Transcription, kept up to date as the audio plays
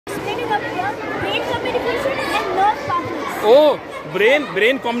brain communication and nerve pathways. Oh,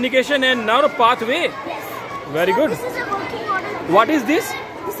 brain communication and nerve pathway. Yes. Very good. This is a working model. What is this?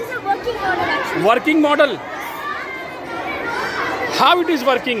 This is a working model actually. Working model. How it is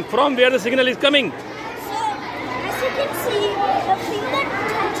working? From where the signal is coming? So, as you can see, the finger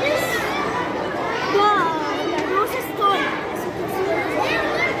touches the rose's thorn. As you can see.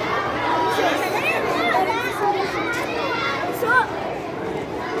 So,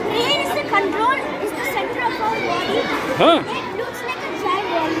 brain is the control, is the center of our body. Huh. It looks like a giant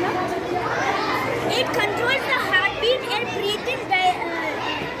walnut. It controls the heartbeat and breathing directs.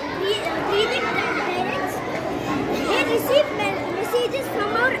 It receives messages from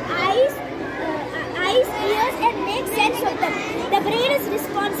our eyes, ears, and makes sense of them. The brain is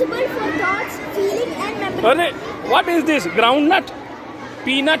responsible for thoughts, feeling, and memory. What is this? Groundnut?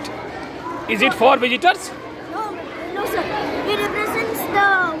 Peanut? Is it for visitors? No, sir. It represents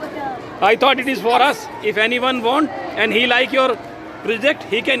the. I thought it is for us. If anyone want and he like your project,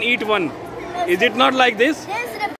 he can eat one. Is it not like this? There's